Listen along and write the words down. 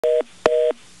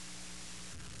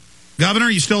Governor,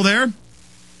 you still there?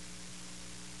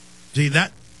 See,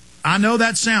 that, I know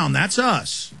that sound. That's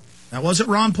us. That wasn't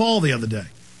Ron Paul the other day.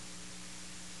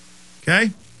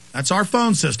 Okay? That's our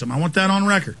phone system. I want that on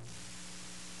record.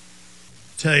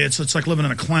 Tell you, it's like living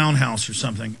in a clown house or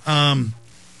something.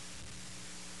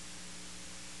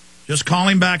 Just call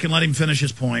him back and let him finish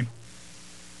his point.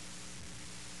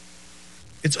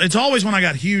 It's always when I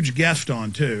got huge guests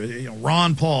on, too. You know,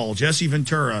 Ron Paul, Jesse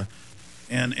Ventura,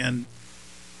 and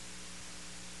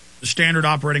the standard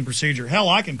operating procedure. Hell,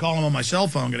 I can call him on my cell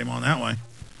phone, get him on that way.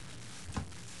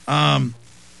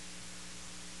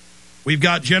 We've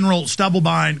got General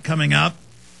Stubblebine coming up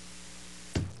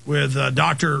with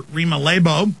Dr. Rima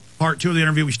Lebo, part 2 of the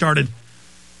interview we started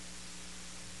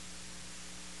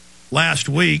last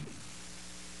week.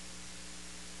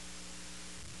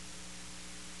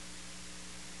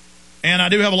 And I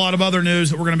do have a lot of other news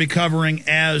that we're going to be covering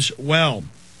as well.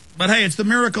 But hey, it's the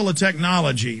miracle of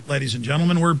technology, ladies and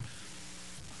gentlemen. We're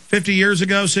 50 years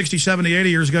ago, 60, 70, 80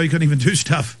 years ago, you couldn't even do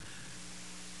stuff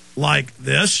like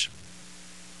this.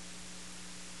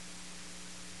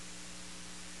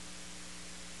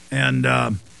 And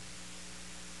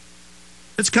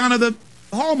it's kind of the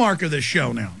hallmark of this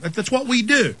show now. That's what we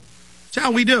do. That's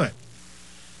how we do it.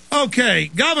 Okay,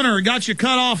 Governor, got you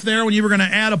cut off there when you were going to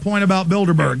add a point about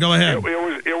Bilderberg. Go ahead.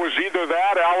 It was either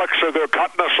that, Alex, or they're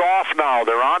cutting us off now.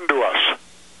 They're on to us.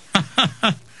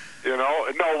 You know,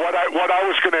 no, what I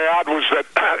was going to add was that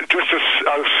just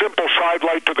a simple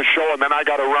sidelight to the show, and then I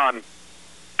got to run,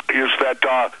 is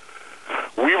that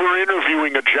we were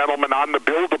interviewing a gentleman on the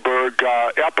Bilderberg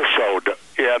episode,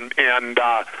 and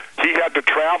he had to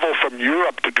travel from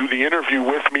Europe to do the interview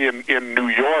with me in New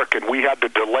York, and we had to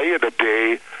delay it a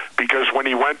day because when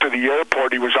he went to the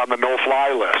airport, he was on the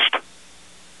no-fly list.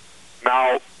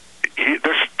 Now,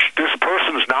 this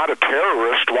person's not a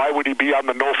terrorist. Why would he be on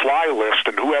the no-fly list,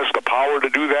 and who has the power to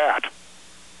do that?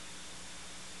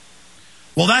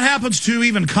 Well, that happens to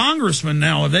even congressmen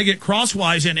now. If they get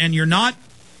crosswise and you're not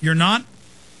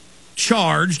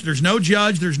charged, there's no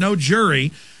judge, there's no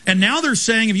jury, and now they're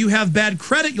saying if you have bad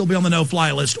credit, you'll be on the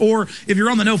no-fly list, or if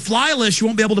you're on the no-fly list, you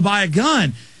won't be able to buy a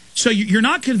gun. So you're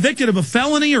not convicted of a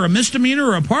felony or a misdemeanor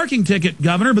or a parking ticket,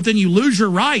 Governor, but then you lose your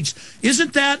rights.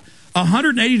 Isn't that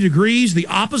 180 degrees the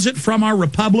opposite from our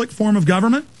republic form of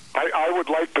government? I would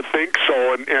like to think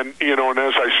so, and you know, and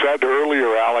as I said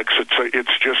earlier, Alex,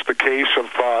 it's just the case of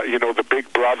you know, the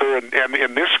big brother, and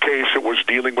in this case, it was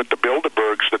dealing with the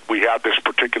Bilderbergs that we had this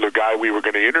particular guy we were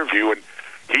going to interview, and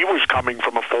he was coming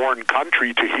from a foreign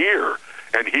country to here,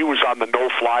 and he was on the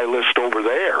no-fly list over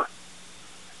there,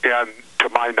 and to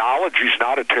my knowledge, he's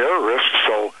not a terrorist,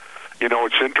 so. You know,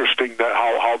 it's interesting that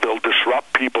how they'll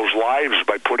disrupt people's lives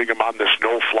by putting them on this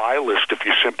no-fly list if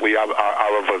you simply are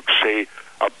of, say,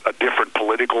 a different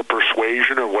political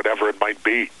persuasion or whatever it might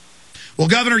be. Well,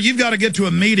 Governor, you've got to get to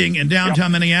a meeting in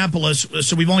downtown Minneapolis,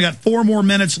 so we've only got 4 more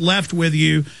minutes left with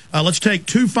you. Let's take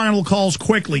 2 final calls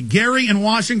quickly. Gary in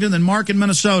Washington, then Mark in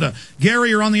Minnesota. Gary,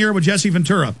 you're on the air with Jesse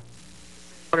Ventura.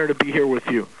 Honor to be here with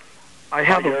you. I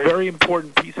have a very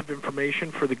important piece of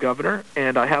information for the governor,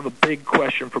 and I have a big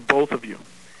question for both of you.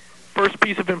 First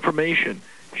piece of information,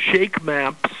 Shake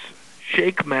Maps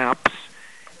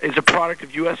is a product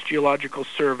of U.S. Geological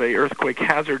Survey Earthquake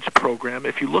Hazards Program.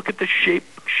 If you look at the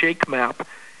Shake Map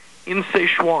in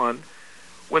Sichuan,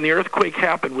 when the earthquake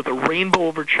happened with a rainbow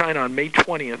over China on May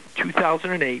 20th,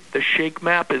 2008, the Shake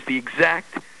Map is the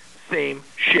exact same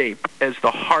shape as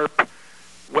the HARP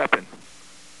weapon.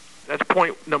 That's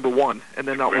point number 1, and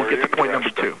then we'll get to point number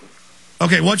 2.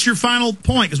 Okay, what's your final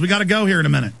point? Because we got to go here in a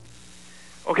minute.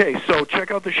 Okay, so check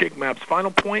out the Shake Maps.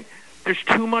 Final point, there's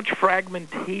too much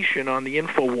fragmentation on the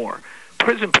info war.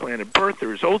 Prison Planet,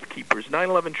 Birthers, Oath Keepers,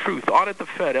 9/11 Truth, Audit the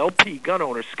Fed, LP, Gun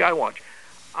Owners, Skywatch.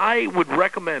 I would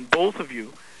recommend both of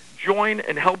you join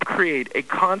and help create a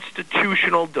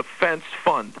constitutional defense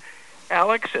fund.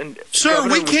 Alex and Sir,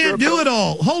 Governor, we can't do it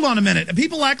all. Hold on a minute.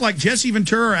 People act like Jesse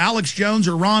Ventura or Alex Jones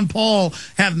or Ron Paul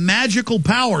have magical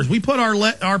powers. We put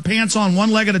our pants on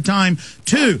one leg at a time,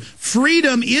 too.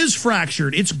 Freedom is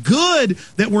fractured. It's good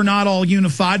that we're not all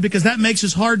unified because that makes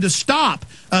us hard to stop.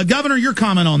 Governor, your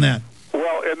comment on that.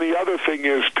 Well, and the other thing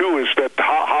is, too, is that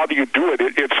how do you do it?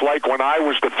 It's like when I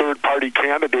was the third-party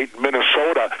candidate in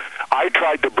Minnesota, I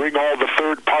tried to bring all the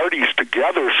third parties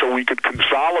together so we could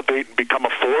consolidate and become a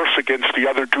force against the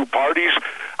other 2 parties.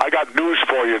 I got news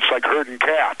for you. It's like herding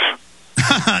cats.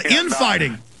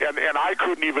 Infighting. And I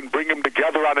couldn't even bring them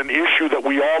together on an issue that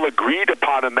we all agreed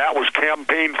upon, and that was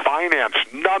campaign finance.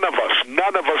 None of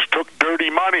us took dirty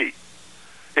money.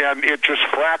 and it just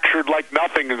fractured like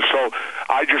nothing. And so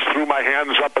I just threw my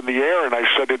hands up in the air, and I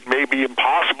said it may be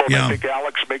impossible. Yeah. And I think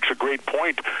Alex makes a great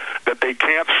point that they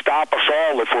can't stop us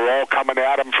all if we're all coming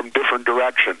at them from different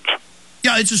directions.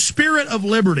 Yeah, it's a spirit of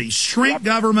liberty. Shrink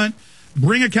government,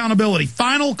 bring accountability.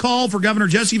 Final call for Governor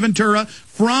Jesse Ventura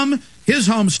from his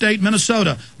home state,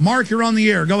 Minnesota. Mark, you're on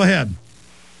the air. Go ahead.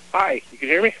 Hi, you can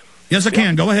hear me? Yes, I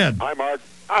can. Go ahead. Hi, Mark.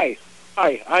 Hi.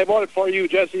 I voted for you,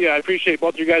 Jesse. I appreciate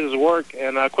both of you guys' work.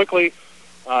 And quickly,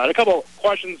 a couple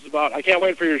questions about, I can't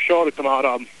wait for your show to come out.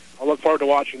 I'll look forward to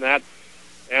watching that,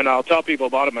 and I'll tell people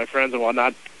about it, my friends and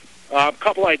whatnot. A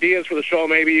couple ideas for the show.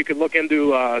 Maybe you could look into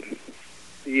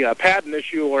the patent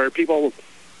issue where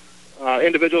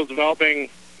individuals developing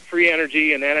free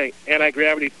energy and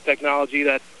anti-gravity technology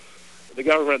that the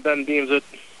government then deems it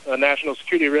a national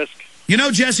security risk. You know,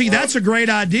 Jesse, that's a great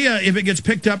idea if it gets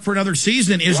picked up for another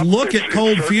season, is look at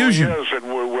cold fusion. Is, and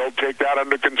we'll take that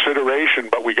under consideration,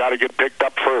 but we got to get picked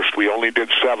up first. We only did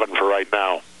 7 for right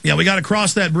now. Yeah, we got to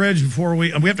cross that bridge before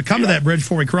we have to come to that bridge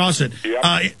before we cross it.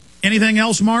 Yep. Anything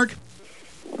else, Mark?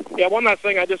 Yeah, one last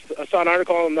thing. I just saw an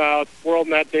article in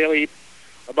WorldNet Daily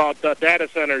about data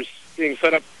centers being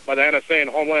set up by the NSA and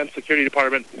Homeland Security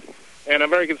Department, and I'm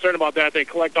very concerned about that. They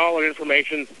collect all our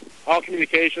information, all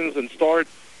communications, and store it.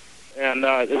 And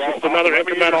it's just another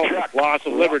incremental loss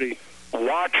of liberty.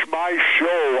 Watch my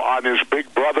show on his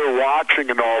Big Brother watching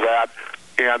and all that,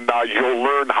 and you'll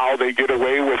learn how they get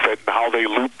away with it and how they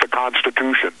loop the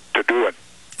Constitution to do it.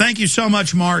 Thank you so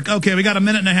much, Mark. Okay, we got a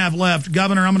minute and a half left.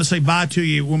 Governor, I'm going to say bye to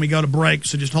you when we go to break,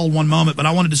 so just hold one moment. But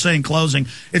I wanted to say in closing,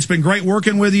 it's been great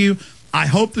working with you. I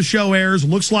hope the show airs.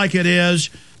 Looks like it is.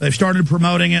 They've started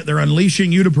promoting it. They're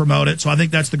unleashing you to promote it, so I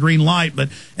think that's the green light. But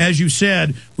as you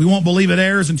said, we won't believe it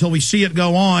airs until we see it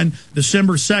go on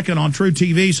December 2nd on True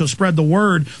TV, so spread the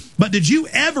word. But did you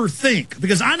ever think,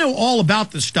 because I know all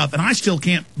about this stuff, and I still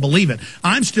can't believe it.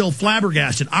 I'm still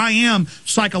flabbergasted. I am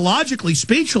psychologically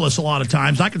speechless a lot of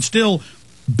times. I can still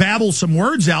babble some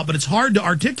words out, but it's hard to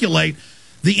articulate.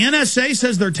 The NSA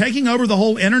says they're taking over the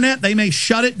whole internet. They may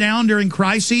shut it down during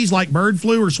crises like bird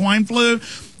flu or swine flu.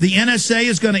 The NSA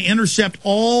is going to intercept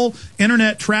all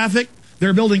internet traffic.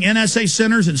 They're building NSA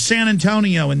centers in San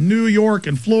Antonio and New York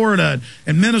and Florida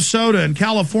and Minnesota and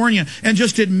California, and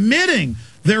just admitting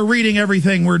they're reading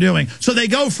everything we're doing. So they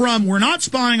go from we're not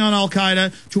spying on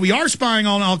Al-Qaeda to we are spying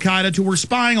on Al-Qaeda to we're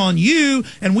spying on you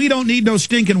and we don't need no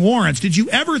stinking warrants. Did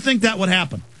you ever think that would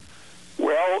happen?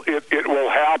 Well, it will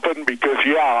happen because,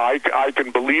 I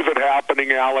can believe it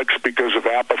happening, Alex, because of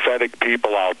apathetic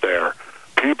people out there.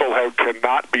 People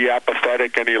cannot be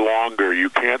apathetic any longer. You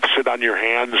can't sit on your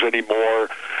hands anymore.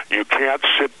 You can't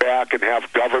sit back and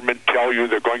have government tell you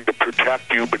they're going to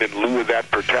protect you, but in lieu of that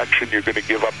protection, you're going to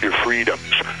give up your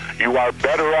freedoms. You are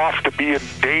better off to be in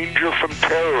danger from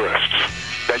terrorists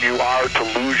than you are to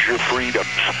lose your freedoms.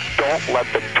 Don't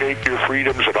let them take your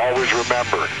freedoms, and always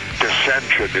remember,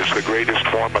 dissension is the greatest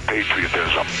form of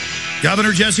patriotism.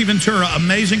 Governor Jesse Ventura,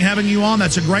 amazing having you on.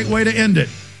 That's a great way to end it.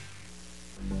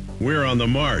 We're on the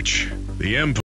march. The empire.